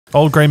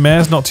Old grey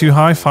mare's not too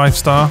high,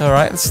 5-star. All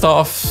right, let's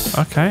start off.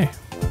 Okay.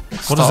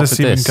 What does this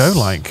even go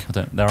like?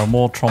 There are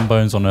more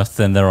trombones on Earth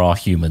than there are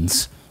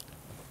humans.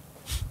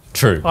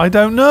 True. I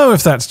don't know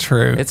if that's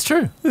true. It's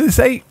true. There's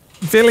 8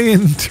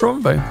 billion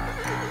trombone.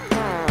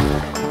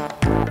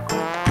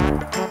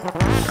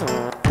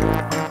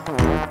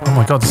 Oh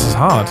my god, this is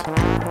hard.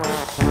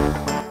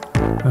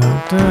 I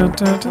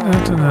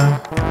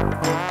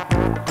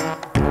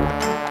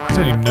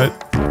don't even know.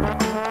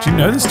 Do you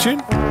know this tune?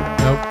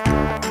 Nope.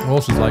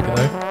 Horses like it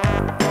though.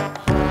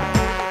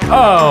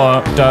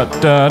 Oh, da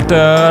da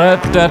da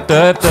da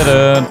da da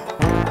da.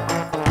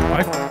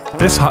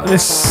 This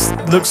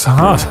looks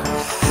hard.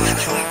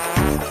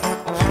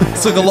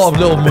 It's like a lot of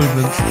little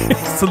movements.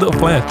 It's a little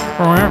player.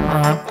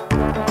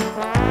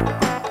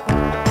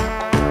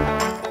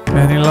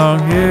 Many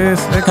long years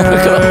ago,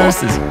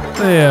 Horses.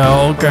 the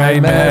old grey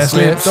mare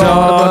slipped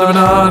on a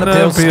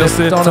banana peel,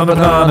 slipped on a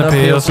banana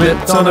peel,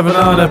 slipped on a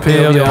banana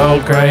peel. The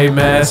old grey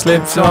mare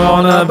slipped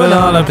on a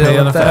banana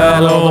peel and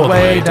fell all the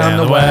way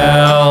down the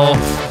well.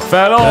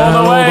 Fell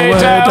all the way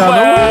down the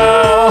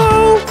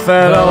well.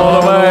 Fell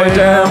all the way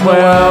down the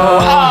well.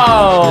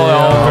 Oh, the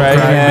old grey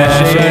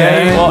mare, she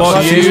ain't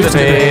what she used to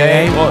be.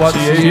 Ain't what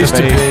she used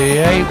to be.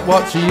 Ain't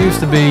what she used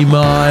to be,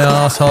 my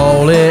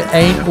asshole. It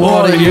ain't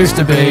what it used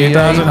to be. It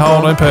doesn't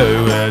hold no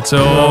poo at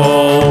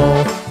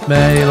all.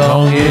 Many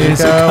long years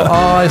ago,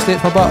 I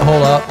stitched my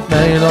butthole up.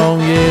 Many long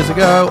years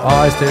ago,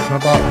 I stitched my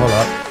butthole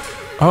up.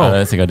 I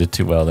don't think I did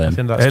too well then.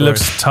 It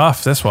looks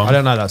tough, this one. I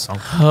don't know that song.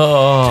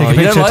 Oh, take a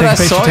picture, you don't like take a that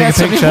picture, song? take a It has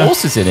so many picture.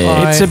 horses in it.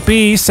 It's a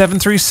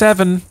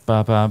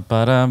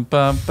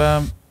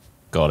B737.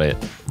 Got it.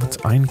 What's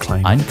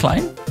Einklein?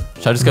 Einklein?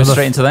 Should I just go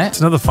straight into that? It's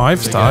another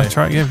 5-star.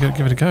 Try it, give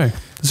it a go.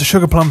 There's a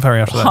sugar plum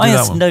fairy after that.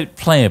 Highest note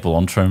playable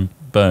on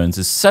trombones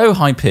is so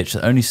high pitched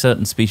that only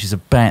certain species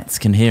of bats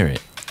can hear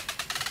it.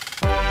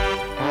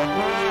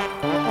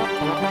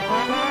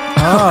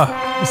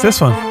 It's this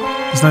one.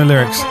 There's no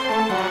lyrics.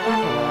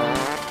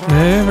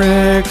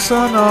 Lyrics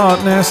are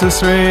not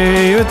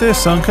necessary with this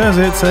song because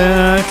it's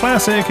a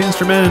classic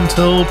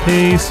instrumental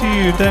piece.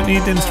 You don't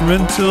need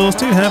instrumentals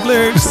to have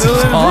lyrics. This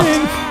is hard.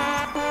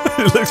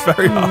 It looks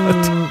very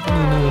hard.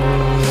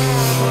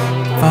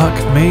 Fuck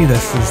me,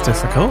 this is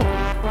difficult.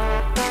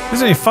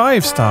 There's only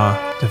 5-star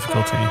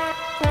difficulty.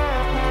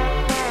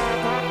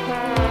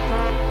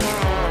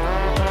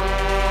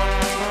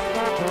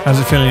 How's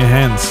it feel in your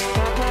hands?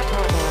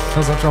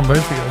 How's that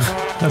trombone for you?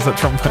 How's that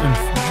trombone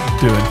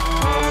doing?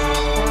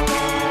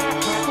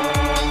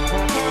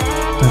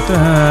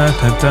 Da,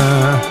 da, da.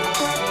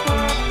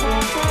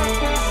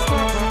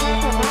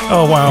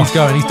 Oh wow. He's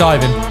going, he's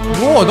diving.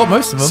 Whoa, I got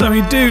most of them. So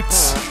many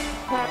doots.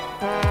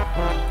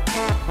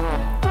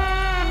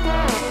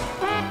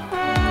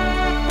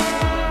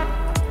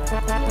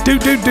 Do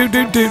do do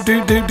do do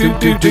do do do do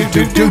do do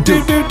do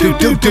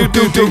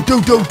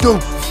do do do.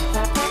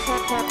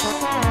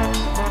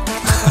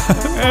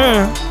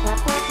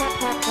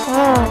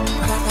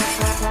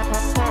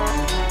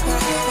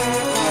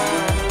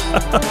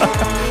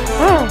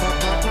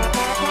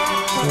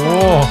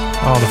 Whoa.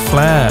 Oh, the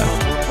flare.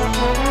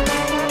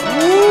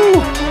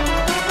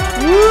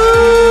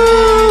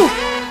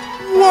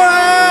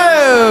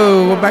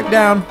 Whoa! We're back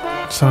down.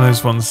 Some of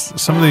those ones,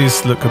 some of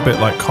these look a bit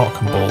like cock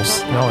and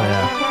balls. Oh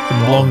yeah.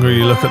 The longer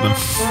you look at them,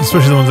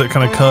 especially the ones that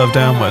kind of curve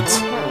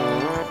downwards.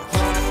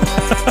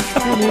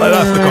 Like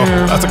that's the cock.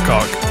 That's a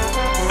cock.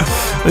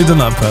 They've done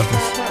that on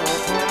purpose.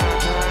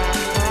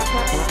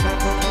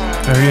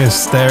 There he is,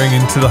 staring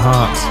into the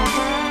heart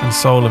and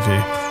soul of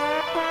you.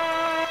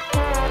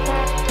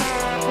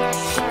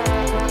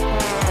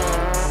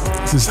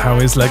 This is how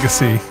his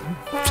legacy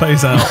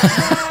plays out.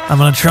 I'm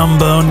on a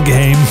trombone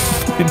game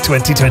in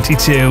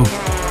 2022.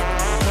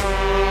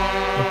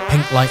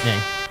 Pink lightning.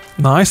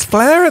 Nice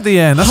flare at the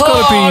end. That's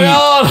got to be.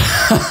 God.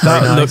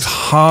 That looked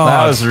hard.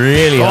 That was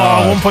really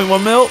hard.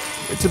 1.1 mil.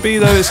 To be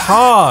though, it's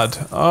hard.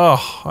 Oh.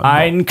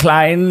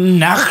 Einklein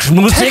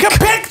Nachtmusik. Take a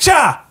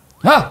picture.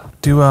 Ah.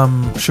 Do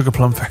Sugar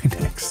Plum Fairy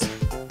next.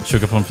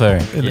 Sugar Plum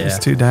Fairy. It's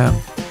too down.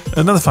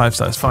 Another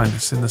 5-star. It's fine.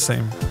 It's in the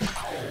same.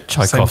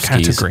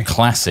 Tchaikovsky's category.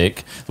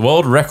 classic. The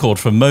world record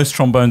for most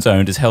trombones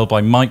owned is held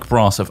by Mike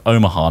Brass of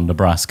Omaha,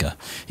 Nebraska.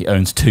 He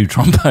owns 2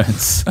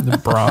 trombones.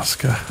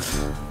 Nebraska.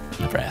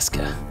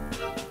 Nebraska.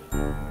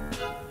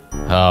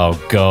 Oh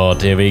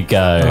God, here we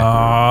go.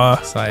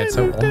 It's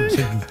so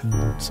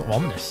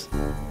ominous.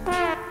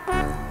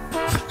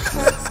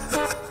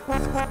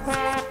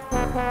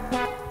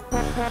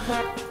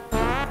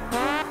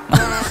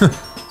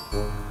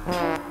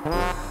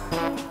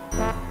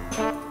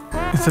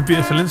 It's a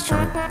beautiful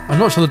instrument. I'm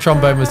not sure the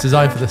trombone was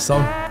designed for this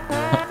song.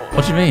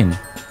 What do you mean?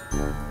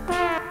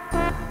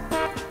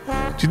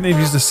 Didn't they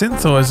use the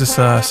synth or is this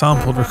a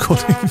sampled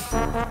recording?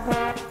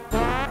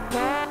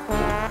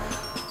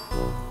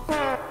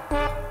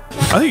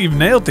 I think you've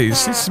nailed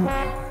these.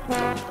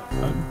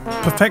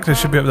 Perfecto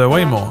should be up there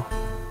way more.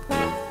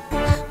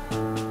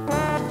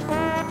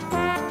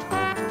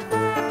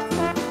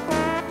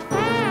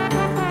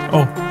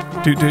 Oh,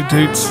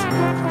 doots.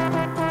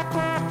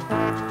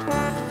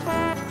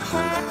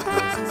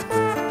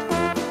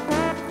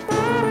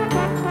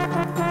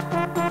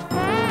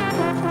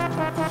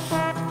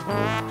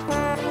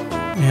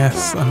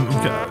 Yes, I'm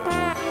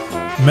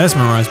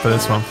mesmerised by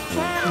this one.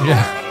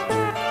 Yeah.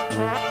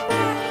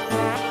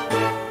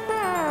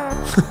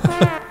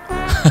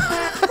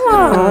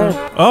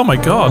 Oh my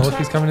Oh, god. look,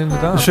 he's coming in the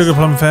The dance. Sugar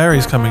Plum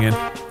Fairy's coming in.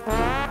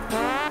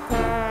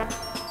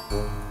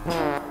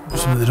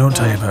 Something they don't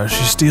tell you about.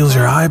 She steals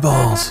your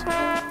eyeballs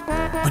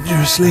when you're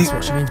asleep. That's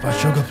what she means by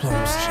sugar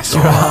plums.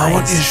 Oh, I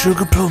want your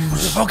sugar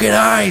plums. Fucking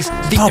eyes.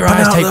 Keep Popping your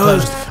eyes out take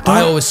those. closed.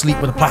 I always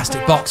sleep with a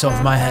plastic box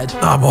over my head.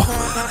 I'm all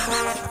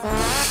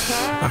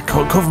I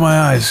cover my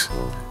eyes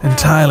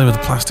entirely with a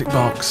plastic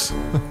box.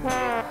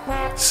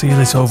 Seal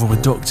it over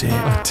with duct tape.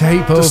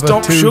 Tape over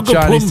stop two Sugar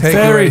Chinese Plum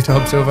Fairy. takeaway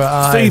tubs over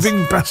eyes.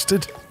 Thieving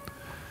bastard.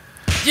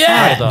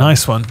 Yeah. done.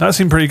 Nice one. That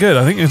seemed pretty good.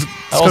 I think it's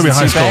got to be a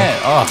high wasn't too score.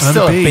 bad. Oh, And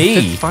still a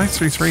B.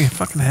 533.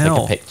 Fucking Take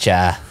hell. a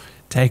picture.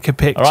 Take a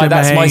picture. All right,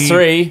 that's my mate.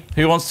 3.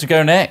 Who wants to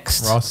go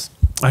next? Ross.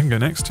 I can go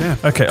next. Yeah.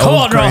 Okay. Come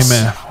Old on, grey Ross.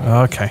 mare.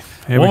 Okay.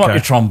 Here Warm we up go.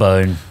 your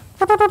trombone.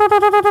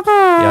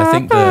 Yeah, I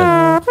think the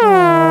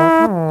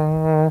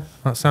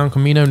That sound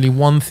can mean only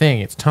one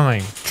thing. It's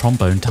time.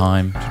 trombone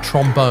time.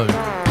 Trombone.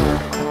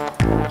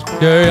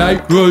 Yeah,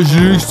 ain't what she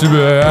used to be.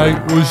 Ain't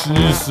what she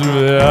used to be.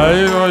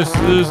 Ain't what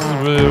she used to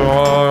be.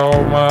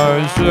 Oh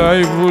my, she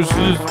ain't what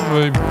she used to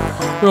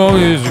be. Long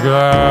years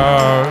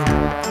ago.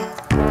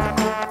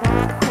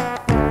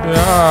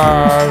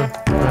 Yeah.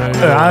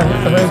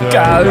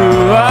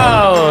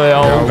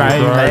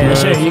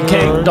 She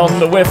kicked on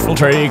the whiffle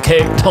tree,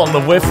 kicked on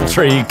the whiffle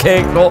tree,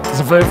 kicked off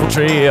the whiffle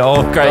tree.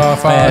 Oh, great Oh,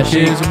 man, fuck,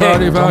 she she's a kicked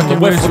mighty on the fucking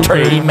whiffle whistle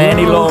tree tree.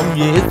 many long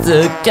years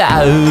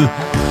ago.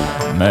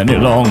 Many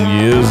long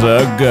years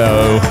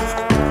ago.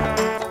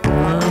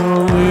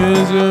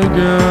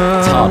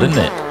 It's hard, isn't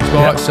it?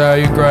 Like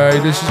saying grey,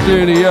 this is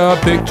clearly a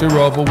picture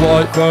of a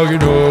white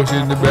fucking horse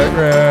in the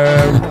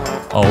background.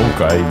 Oh,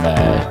 grey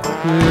man.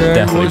 Yeah,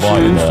 Definitely what she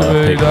white in used to the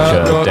be, picture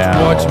that looks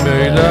down white to me,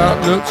 there.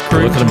 that looks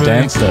cream Look at to them me.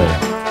 dance though.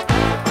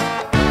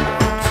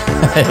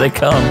 Here they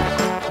come.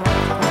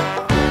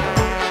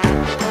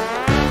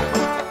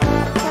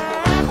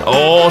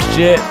 Oh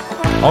shit.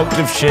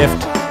 Octave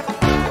shift.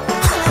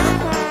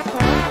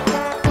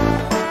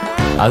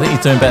 I think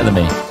he's doing better than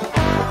me.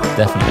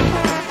 Definitely.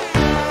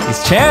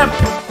 He's champ.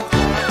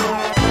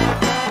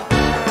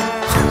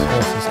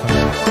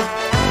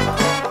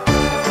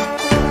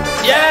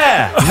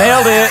 Yeah!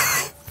 Nailed it.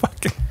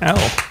 Fucking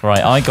hell.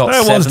 Right, I got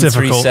That was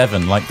difficult.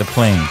 737 like the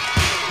plane.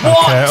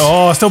 Okay.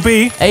 Oh, still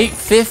B.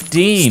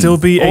 8:15. Still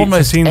B.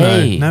 Almost 8:15 A.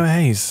 though. No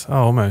A's.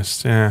 Oh,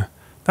 almost. Yeah.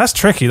 That's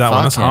tricky. That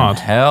one. That's Fucking hard.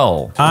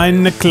 hell.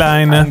 Eine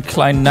kleine.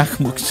 Klein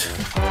Nachwuchs.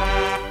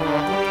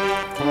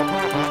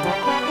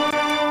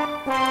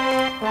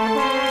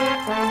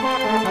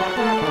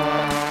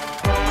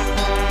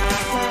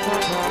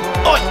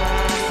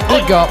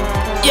 Big up,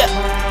 Yeah.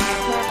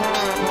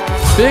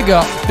 big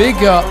up, big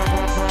up.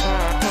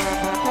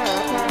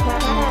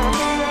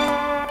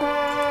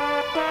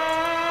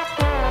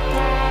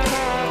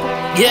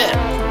 Yeah.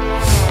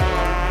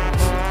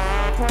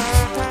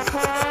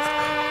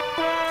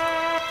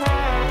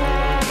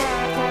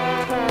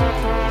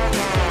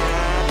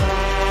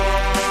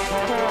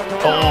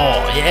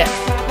 Oh, yeah.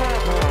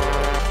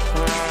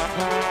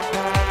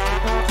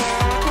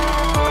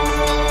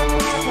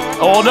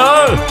 Oh,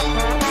 no.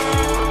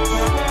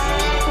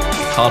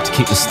 Hard to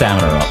keep the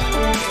stamina up.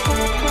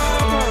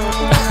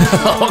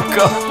 Oh,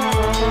 God.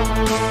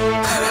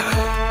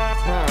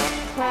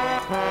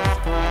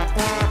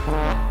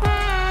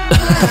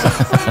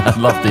 I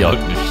love the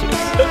ugly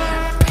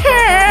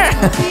shit.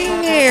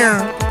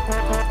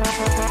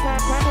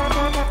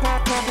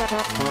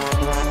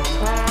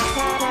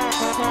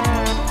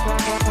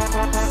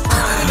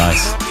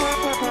 Nice.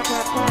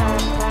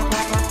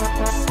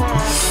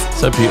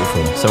 So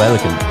beautiful, so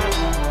elegant.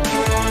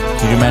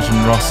 Can you imagine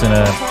Ross in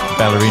a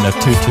ballerina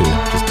tutu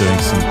just doing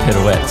some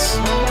pirouettes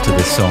to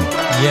this song?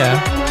 Yeah,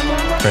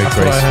 Very that's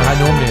what graceful. I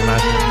normally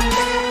imagine.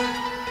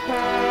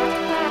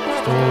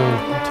 Just all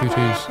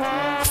tutus.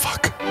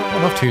 Fuck.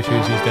 I love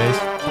tutus these days.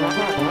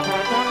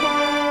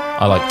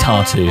 I like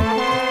Tatu,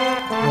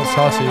 What's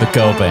Tatu? the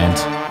girl band.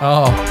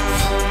 Oh,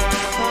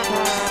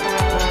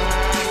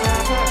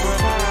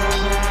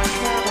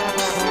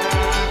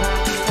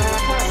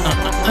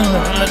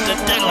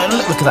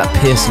 Look at that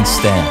piercing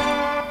stare.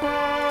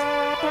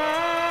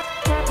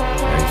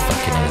 There he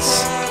fucking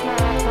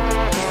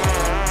is.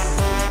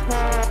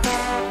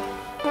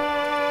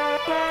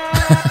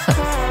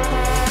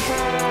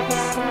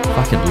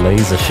 Fucking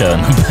laser show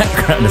in the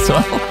background as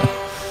well.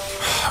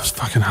 That was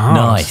fucking hard.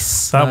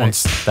 Nice. That Nice.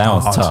 one's That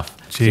one's hard. tough.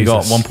 So you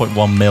got Jesus.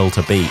 1.1 mil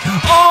to beat.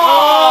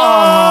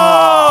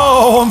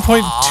 Oh,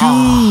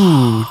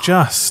 1.2.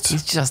 Just.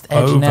 He's just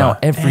edging Over. out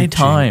every Edging,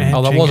 time. edging.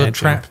 oh, that was a edging.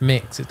 trap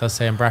mix. It does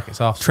say in brackets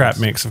after. Trap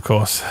mix, of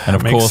course. And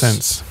of Makes course-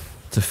 sense.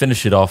 To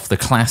finish it off, the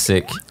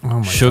classic Oh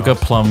my Sugar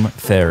God. Plum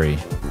Fairy.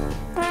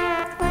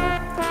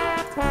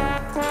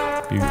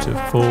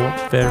 Beautiful,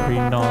 very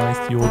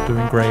nice, you're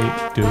doing great.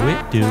 Do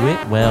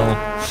it well.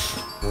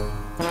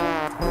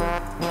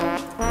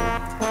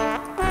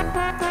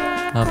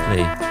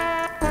 Lovely.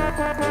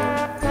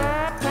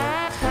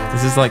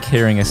 This is like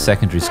hearing a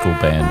secondary school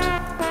band.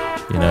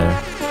 you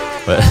know,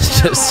 but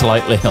it's just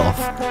slightly off.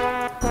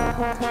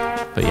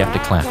 But you have to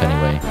clap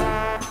anyway.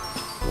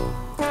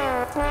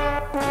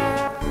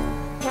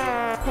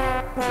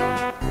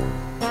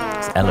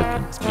 It's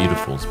elegant, it's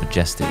beautiful, it's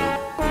majestic,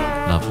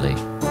 lovely.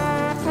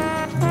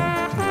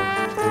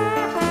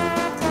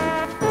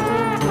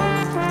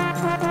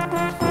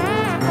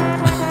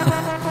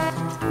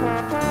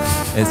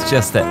 It's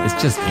just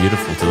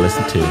beautiful to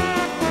listen to.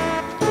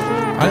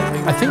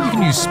 I think you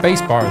can use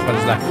spacebar as well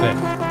as left click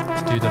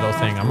to do the little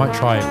thing. I might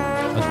try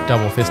a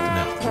double fist in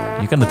it.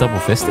 You're gonna double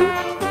fist it?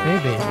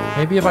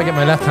 Maybe if I get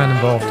my left hand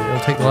involved, it'll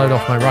take the load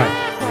off my right.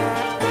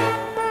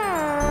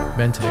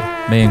 Mentally.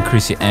 May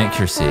increase your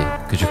accuracy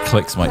because your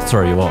clicks might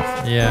throw you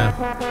off. Yeah.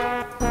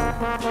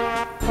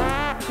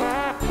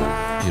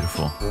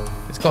 Beautiful.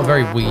 It's got a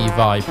very Wii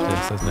vibe to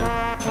this, doesn't it?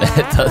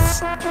 It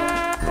does.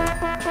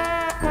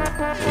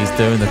 He's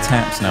doing the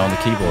taps now on the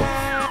keyboard.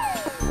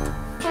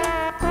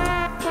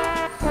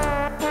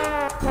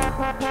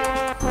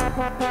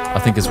 I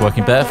think it's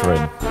working better for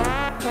him.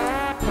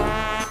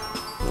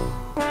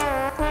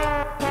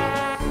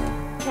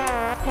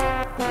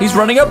 He's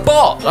running a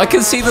bot! I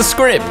can see the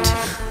script!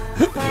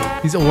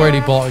 He's already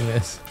botting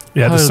this.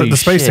 Yeah, the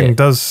spacing shit.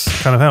 does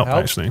kind of help,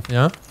 actually.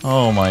 Yeah.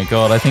 Oh my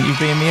god, I think you've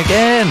beaten me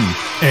again!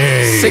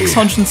 Hey.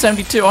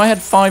 672, I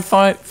had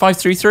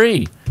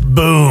 533.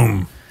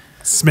 Boom.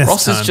 Smith.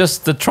 Ross is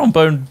just the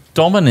trombone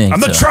dominator. I'm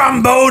the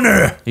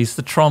tromboner! He's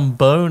the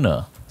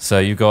tromboner. So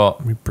you got...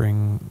 Let me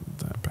bring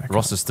that back.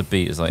 Ross's to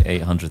beat is like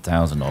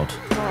 800,000 odd.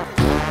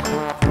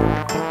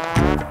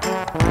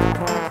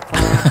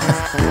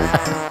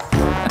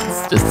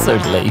 It's just so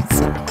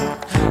lazy.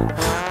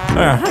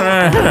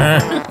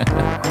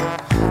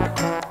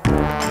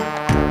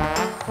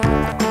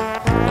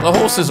 But the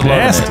horses are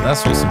loving it.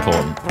 That's what's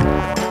important.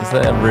 Because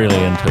they're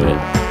really into it.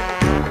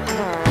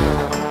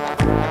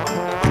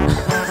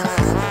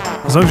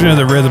 As long as you know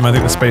the rhythm, I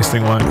think the space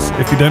thing works.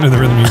 If you don't know the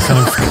rhythm, you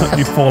kind of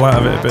you fall out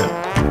of it a bit.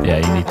 Yeah,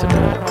 you need to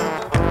know it.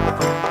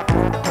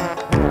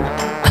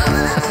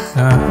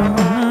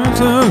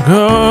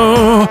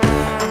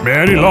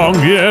 Many long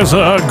years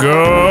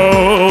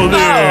ago,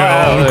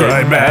 the old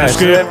grey man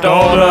slipped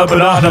on a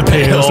banana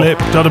peel,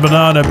 slipped on a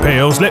banana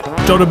peel, slipped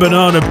on a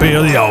banana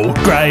peel. The old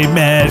grey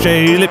man,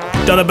 she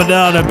slipped on a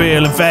banana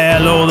peel and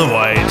fell all the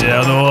way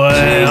down the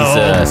well.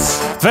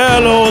 Jesus.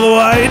 Fell all the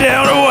way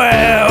down the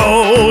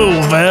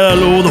well.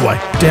 Fell all the way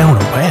down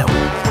the well.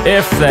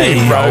 If they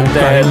broke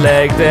their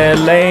leg, they're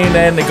lame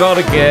and they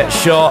gotta get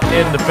shot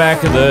in the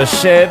back of the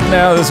shed.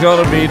 Now there's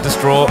gotta be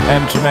distraught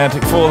and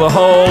traumatic for the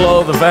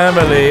whole of the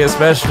family,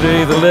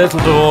 especially the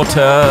little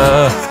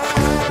daughter.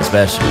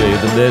 Especially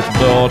the little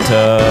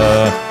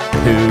daughter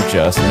who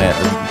just met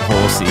the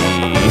horsey.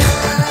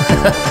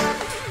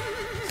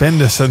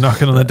 Bendis are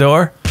knocking on the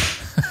door.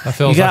 That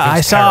feels like I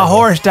it's saw terrible. a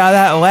horse down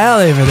that well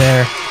over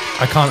there.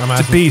 I can't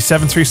imagine. It's a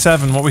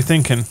B737. What are we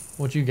thinking?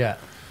 What'd you get?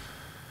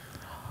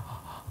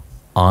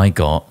 I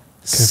got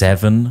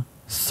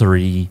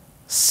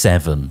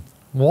 737.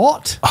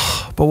 What?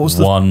 But what was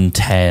the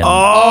 110.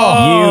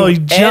 Oh, you You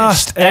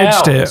just edged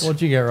edged it. out.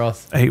 What'd you get,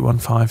 Ross?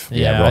 815.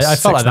 Yeah, Yeah, Ross, I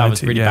felt like that was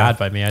 690, pretty yeah. bad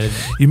by me. I didn't.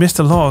 You missed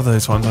a lot of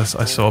those ones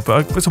I saw,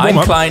 but it's a warm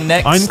up. Einklein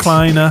next.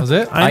 Einkleiner. Was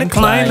it?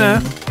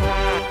 Einkleiner.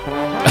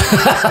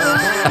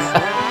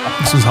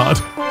 This was hard.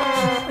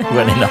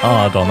 Went in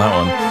hard on that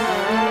one.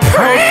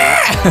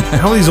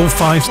 How are these all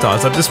 5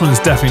 stars? Like, this one is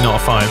definitely not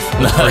a 5.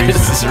 No, Crazy.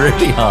 this is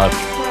really hard.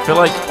 I feel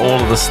like all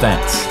of the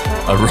stats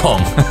are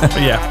wrong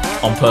But yeah,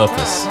 on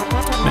purpose.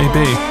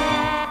 maybe.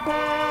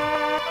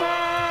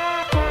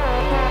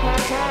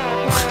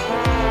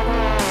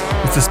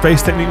 Is the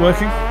space technique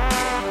working?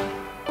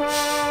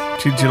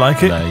 Do you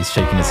like it? No, he's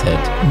shaking his head.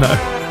 No.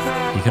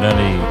 You can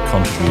only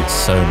contribute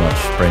so much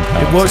brain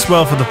power. It works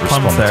well for the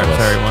respond plum to us.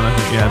 fairy one, I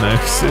think. Yeah, no,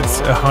 it's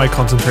a high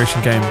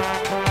concentration game.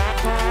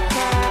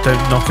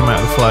 Don't knock him out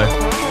of the flow.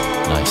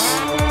 Nice.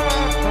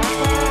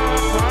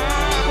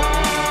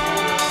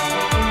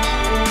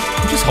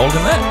 You just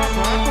holding that?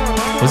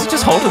 Was he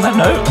just holding that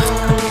note?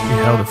 You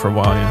held it for a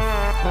while, yeah.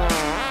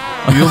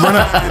 You'll run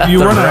out,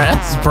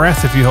 of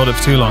breath if you hold it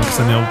for too long, because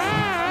then you'll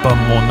bum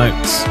more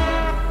notes.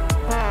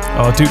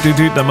 Oh, doot,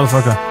 that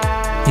motherfucker.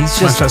 He's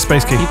Smash that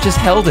space key. He just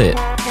held it.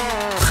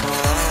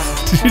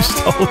 Did you just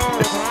hold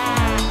it?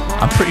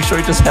 I'm pretty sure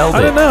he just held I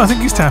it. don't know, I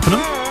think he's tapping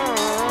them.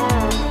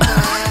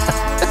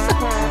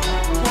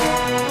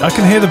 I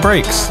can hear the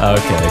brakes. Okay,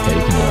 you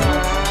can hear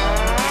it.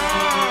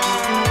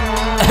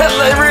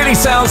 It really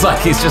sounds like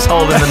he's just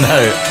holding the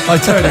note. I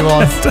totally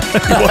was.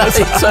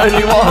 He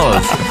totally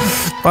was.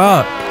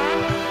 But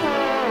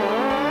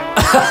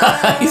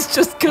He's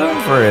just going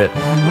for it.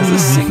 There's a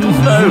single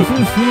note.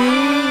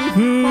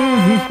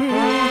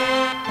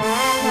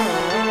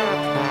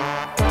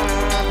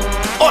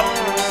 Oh,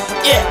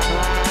 yeah.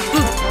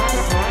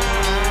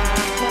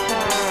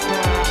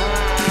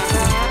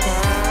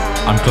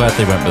 I'm glad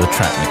they went with a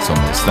track mix on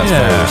this. That's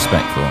very Yeah.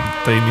 respectful.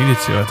 they needed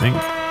to, I think,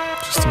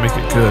 just to make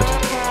it good.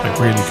 Like,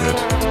 really good.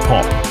 To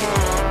pop.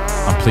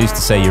 I'm pleased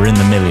to say you're in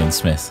the million,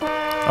 Smith.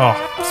 Oh,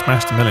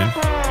 smashed a million.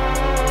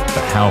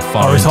 But how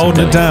far? Oh, he's into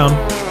holding it million?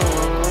 down.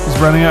 He's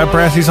running out of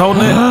breath. He's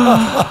holding it.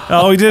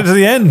 Oh, he did it to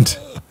the end.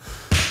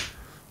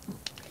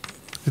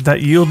 Did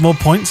that yield more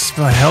points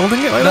by holding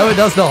it like that? No, it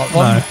does not.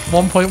 No.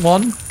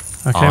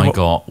 1.1. Okay, I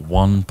got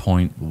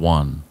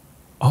 1.1.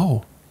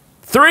 Oh.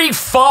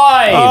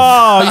 3-5!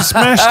 Oh, you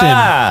smashed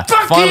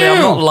him. Finally, I'm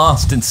not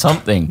last in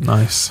something.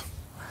 Nice.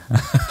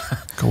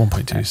 Got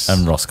 1.2.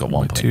 And Ross got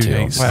 1.2.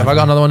 Wait, have I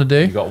got another one to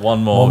do? You got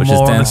one more, One which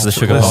more is on Dance to the this-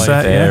 Sugar this Plum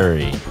set, yeah.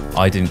 Fairy.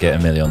 I didn't get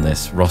a milli on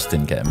this. Ross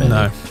didn't get a milli.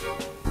 No.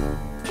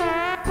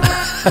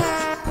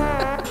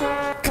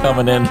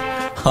 Coming in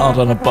hard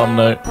on a bum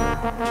note.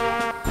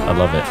 I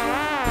love it.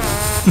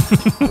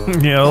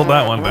 Yeah, hold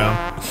that one down.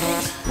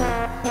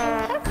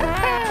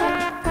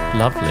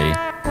 Lovely.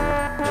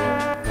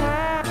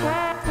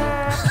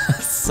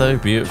 So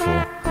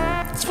beautiful.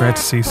 It's rare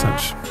to see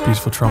such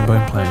beautiful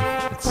trombone playing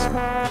It's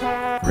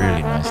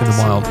really nice in to the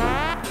see. wild.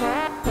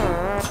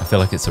 I feel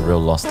like it's a real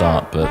lost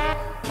art, but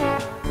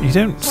You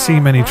don't see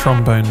many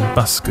trombone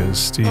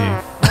buskers, do you?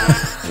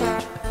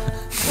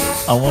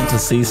 I want to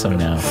see some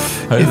now.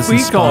 Hope If this we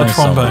got a inspires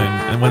trombone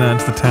someone. and went out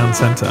into the town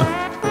centre,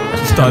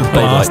 just started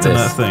Played like blasting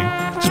this. that thing,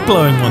 just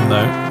blowing one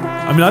note.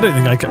 I mean, I don't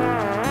think I can.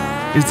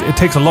 It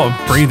takes a lot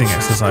of breathing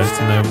exercise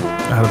to know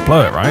how to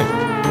blow it, right?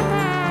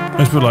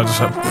 Most people are just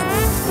like,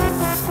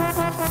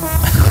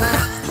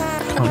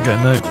 can't get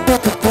a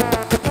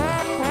note.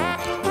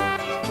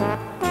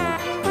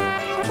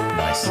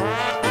 Nice.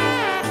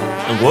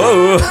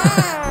 Whoa!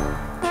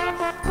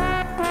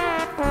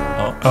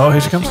 Oh,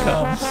 here she comes.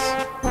 Comes.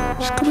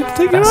 She's coming to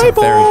take That's your a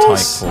very tight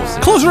eyeballs. force.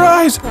 Close your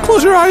eyes.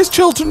 Close your eyes,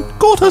 children.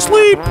 Go to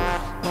sleep.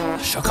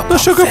 The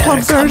sugar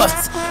plum fairy.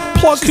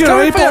 Pluck your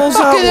going for your eyeballs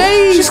fucking out.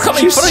 eyes. She's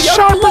coming for your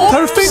sharpened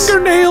her plums.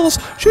 fingernails.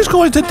 She's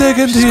going to dig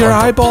into your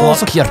eyeballs.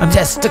 Pluck your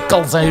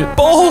testicles out.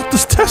 Oh, the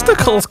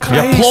testicles,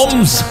 Your Christ.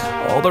 plums.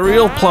 Oh, the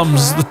real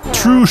plums. The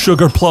true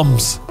sugar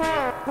plums.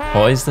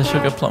 What is the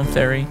Sugar Plum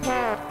Fairy?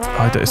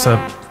 It's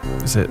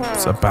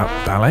a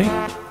ballet?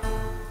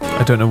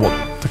 I don't know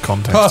what the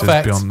context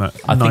Perfect. is beyond that.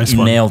 I think nice you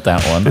one. nailed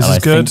that one, This and is I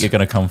good. think you're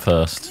going to come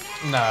first.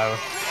 No.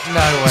 No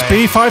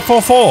way.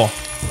 B544.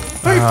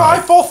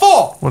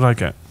 3544. What did I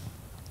get?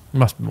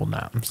 Must be more than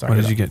that. I'm sorry.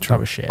 What did you get, That Trump?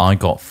 was shit. I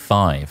got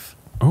 5.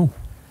 Oh.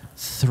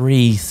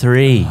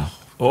 3-3.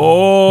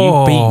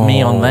 Oh. You beat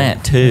me on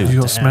that too. You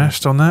got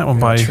smashed on that one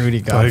by.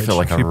 truly by garbage. I feel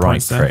like a few right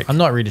points there. prick. I'm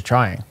not really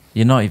trying.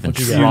 You're not even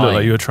you You trying. look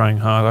like you were trying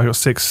hard. I got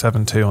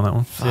 6-7-2 on that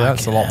one. Yeah,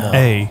 that's a lot more.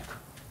 A.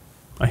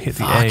 I hit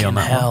the A on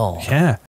that hell. one. Yeah.